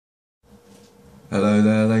Hello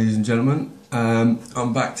there, ladies and gentlemen.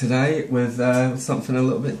 I'm back today with something a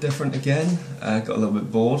little bit different again. Got a little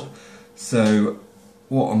bit bored, so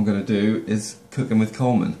what I'm going to do is cooking with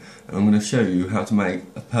Colman, and I'm going to show you how to make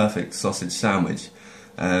a perfect sausage sandwich.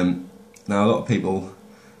 Now, a lot of people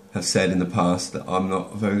have said in the past that I'm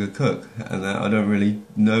not a very good cook, and that I don't really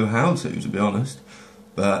know how to be honest.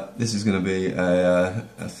 But this is going to be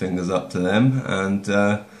a fingers up to them, and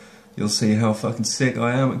you'll see how fucking sick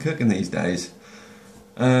I am at cooking these days.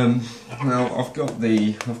 Now I've got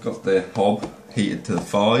the hob heated to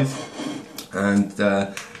 5, and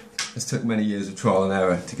it's took many years of trial and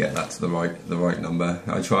error to get that to the right number.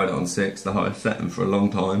 I tried it on 6, the highest setting, for a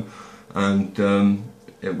long time, and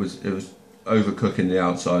it was overcooking the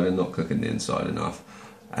outside and not cooking the inside enough.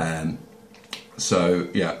 So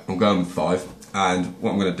yeah, I'm going with 5, and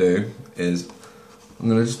what I'm going to do is I'm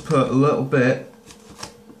going to just put a little bit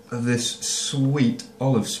of this sweet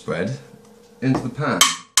olive spread into the pan,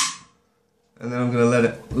 and then I'm going to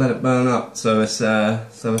let it burn up, so it's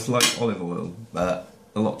like olive oil but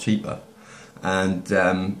a lot cheaper, and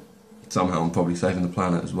somehow I'm probably saving the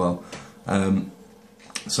planet as well.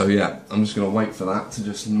 So yeah, I'm just going to wait for that to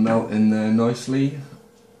just melt in there nicely,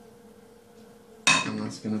 and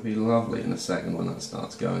that's going to be lovely in a second when that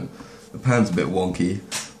starts going. The pan's a bit wonky,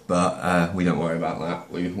 but we don't worry about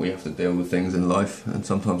that. We have to deal with things in life and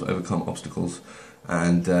sometimes overcome obstacles,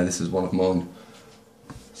 and this is one of mine.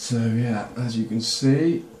 So yeah, as you can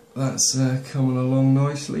see, that's coming along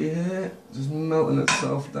nicely here, just melting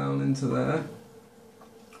itself down into there.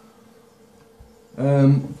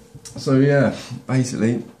 So yeah,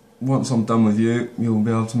 basically, once I'm done with you, you'll be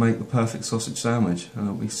able to make the perfect sausage sandwich, and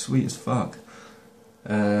it'll be sweet as fuck.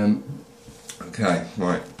 Okay,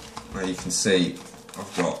 right, now you can see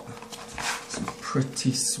I've got some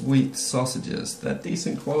pretty sweet sausages. They're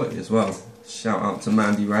decent quality as well. Shout out to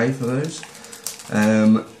Mandy Ray for those.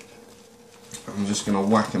 I'm just going to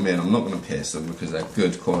whack them in. I'm not going to pierce them because they're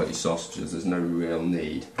good quality sausages. There's no real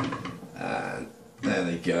need. And there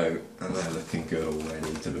they go. And they're looking good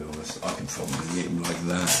already, to be honest. I could probably eat them like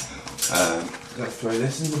that. I'm going to throw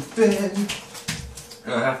this in the bin.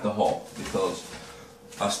 And I have to hop because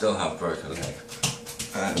I still have broken leg.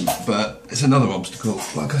 But it's another obstacle.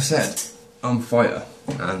 Like I said, I'm a fighter,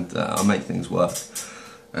 and I make things work.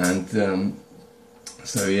 And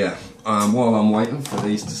so yeah, while I'm waiting for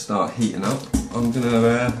these to start heating up, I'm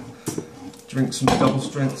gonna drink some double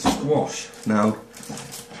strength squash. Now,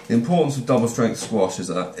 the importance of double strength squash is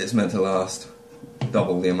that it's meant to last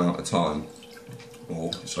double the amount of time,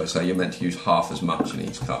 or should I say, you're meant to use half as much in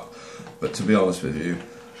each cup. But to be honest with you,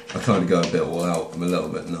 I kind of go a bit all out. I'm a little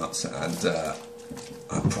bit nuts, and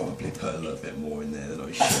I probably put a little bit more in there than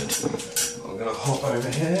I should. I'm going to hop over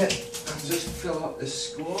here and just fill up this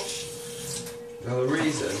squash. Now the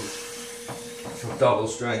reason for double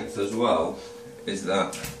strength as well is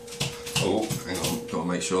that, oh hang on, got to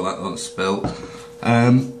make sure that doesn't spill,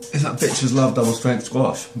 is that bitches love double strength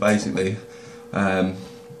squash, basically.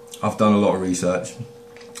 I've done a lot of research,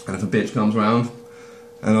 and if a bitch comes round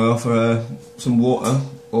and I offer her some water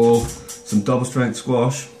or some double strength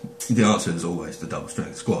squash, the answer is always the double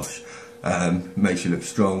strength squash. Makes you look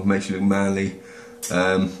strong, makes you look manly.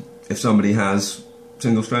 If somebody has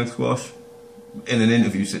single strength squash, in an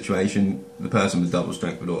interview situation, the person with double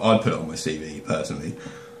strength would, I'd put it on my CV personally.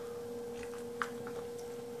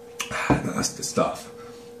 That's the stuff.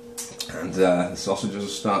 And the sausages are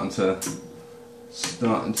starting to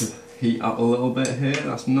heat up a little bit here.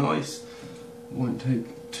 That's nice. Won't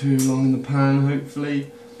take too long in the pan, hopefully.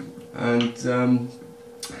 And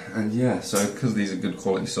yeah, so because these are good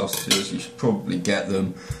quality sausages, you should probably get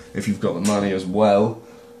them if you've got the money as well.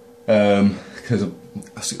 Because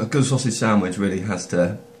a good sausage sandwich really has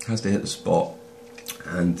to hit the spot,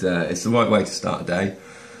 and it's the right way to start a day.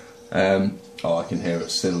 Oh, I can hear it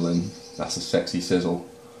sizzling. That's a sexy sizzle.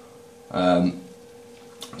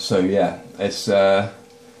 So yeah, it's a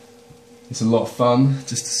lot of fun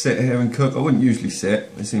just to sit here and cook. I wouldn't usually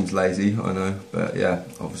sit. It seems lazy, I know, but yeah,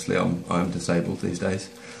 obviously I'm disabled these days.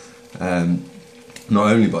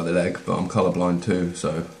 Not only by the leg, but I'm colourblind too.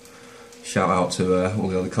 So shout out to all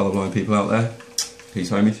the other colourblind people out there. Peace,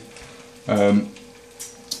 homies.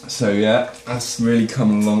 So yeah, that's really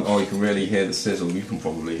coming along. Oh, you can really hear the sizzle. You can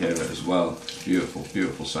probably hear it as well. Beautiful,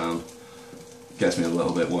 beautiful sound. Gets me a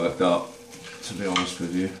little bit worked up, to be honest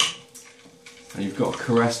with you. And you've got to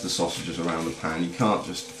caress the sausages around the pan. You can't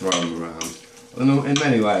just throw them around. In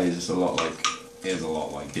many ways, it is a lot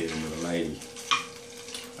like dealing with a lady.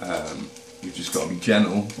 You've just got to be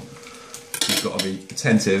gentle. You've got to be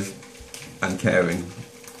attentive and caring,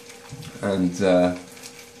 and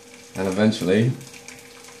eventually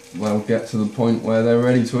they'll get to the point where they're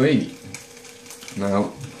ready to eat.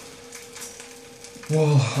 Now,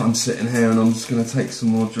 while I'm sitting here and I'm just going to take some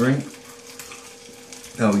more drink,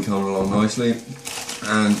 they'll be coming along nicely,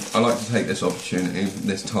 and I like to take this opportunity,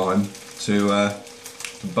 this time, to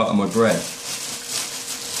butter my bread.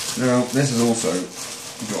 Now, this has also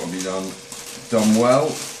got to be done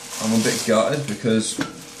well. I'm a bit gutted because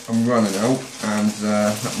I'm running out, and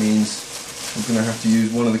that means I'm going to have to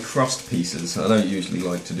use one of the crust pieces. I don't usually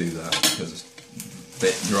like to do that because it's a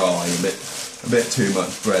bit dry, a bit too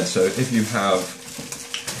much bread. So if you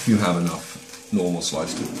have enough normal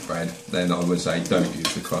sliced bread, then I would say don't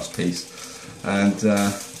use the crust piece. And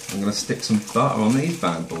I'm going to stick some butter on these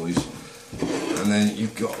bad boys, and then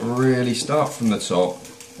you've got to really start from the top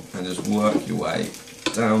and just work your way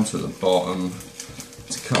down to the bottom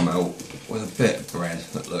to come out with a bit of bread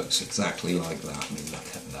that looks exactly like that. I mean,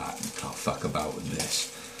 look at that, you can't fuck about with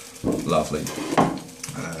this. Lovely.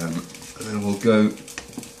 And then we'll go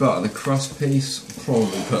butter the crust piece.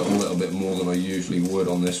 Probably put a little bit more than I usually would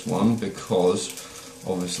on this one because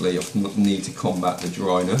obviously I need to combat the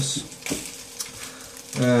dryness.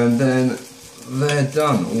 And then they're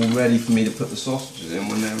done, all ready for me to put the sausages in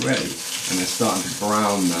when they're ready. And they're starting to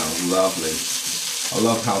brown now, lovely. I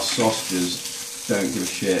love how sausages don't give a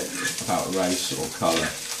shit about race or colour.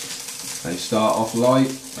 They start off light,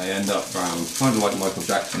 they end up brown. Kind of like Michael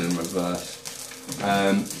Jackson in reverse.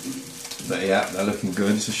 But yeah, they're looking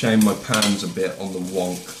good. It's a shame my pan's a bit on the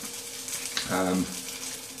wonk.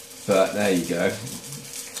 But there you go.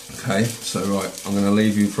 Okay, so right, I'm going to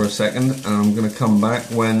leave you for a second and I'm going to come back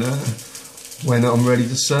when I'm ready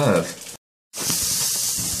to serve.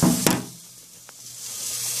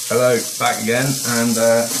 Hello, back again, and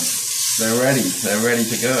they're ready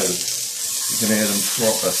to go. You can hear them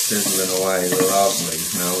proper sizzling away, lovely.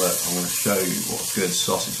 Now look, I'm going to show you what a good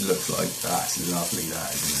sausage looks like. That's lovely,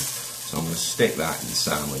 that, isn't it? So I'm going to stick that in the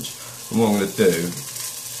sandwich. And what I'm going to do,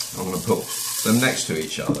 I'm going to put them next to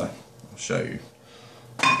each other. I'll show you.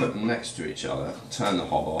 Put them next to each other, turn the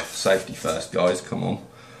hob off, safety first guys, come on.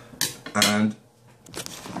 And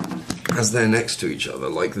as they're next to each other,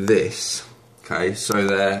 like this, okay, so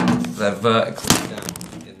they're vertically down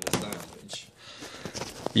in the sandwich.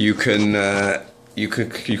 You can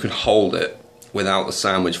hold it without the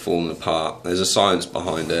sandwich falling apart. There's a science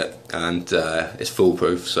behind it, and it's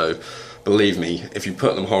foolproof. So believe me, if you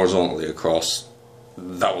put them horizontally across,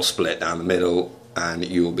 that will split down the middle, and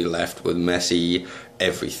you will be left with messy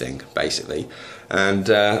everything basically. And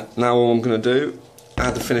now all I'm going to do,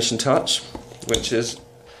 add the finishing touch, which is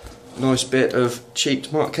a nice bit of cheap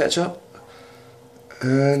tomato ketchup.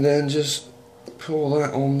 And then just pour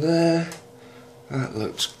that on there. That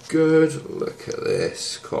looks good. Look at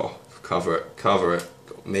this. Cover it, cover it.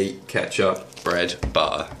 Got meat, ketchup, bread,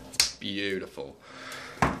 butter. Beautiful.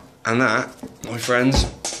 And that, my friends,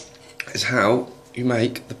 is how you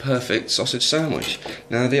make the perfect sausage sandwich.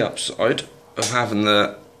 Now the upside of having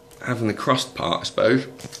the crust part, I suppose,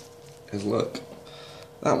 is look.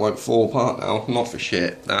 That won't fall apart now, not for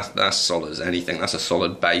shit. That's solid as anything. That's a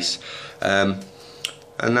solid base. And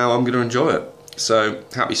now I'm going to enjoy it. So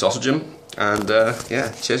happy sausaging, and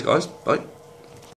yeah, cheers guys, bye.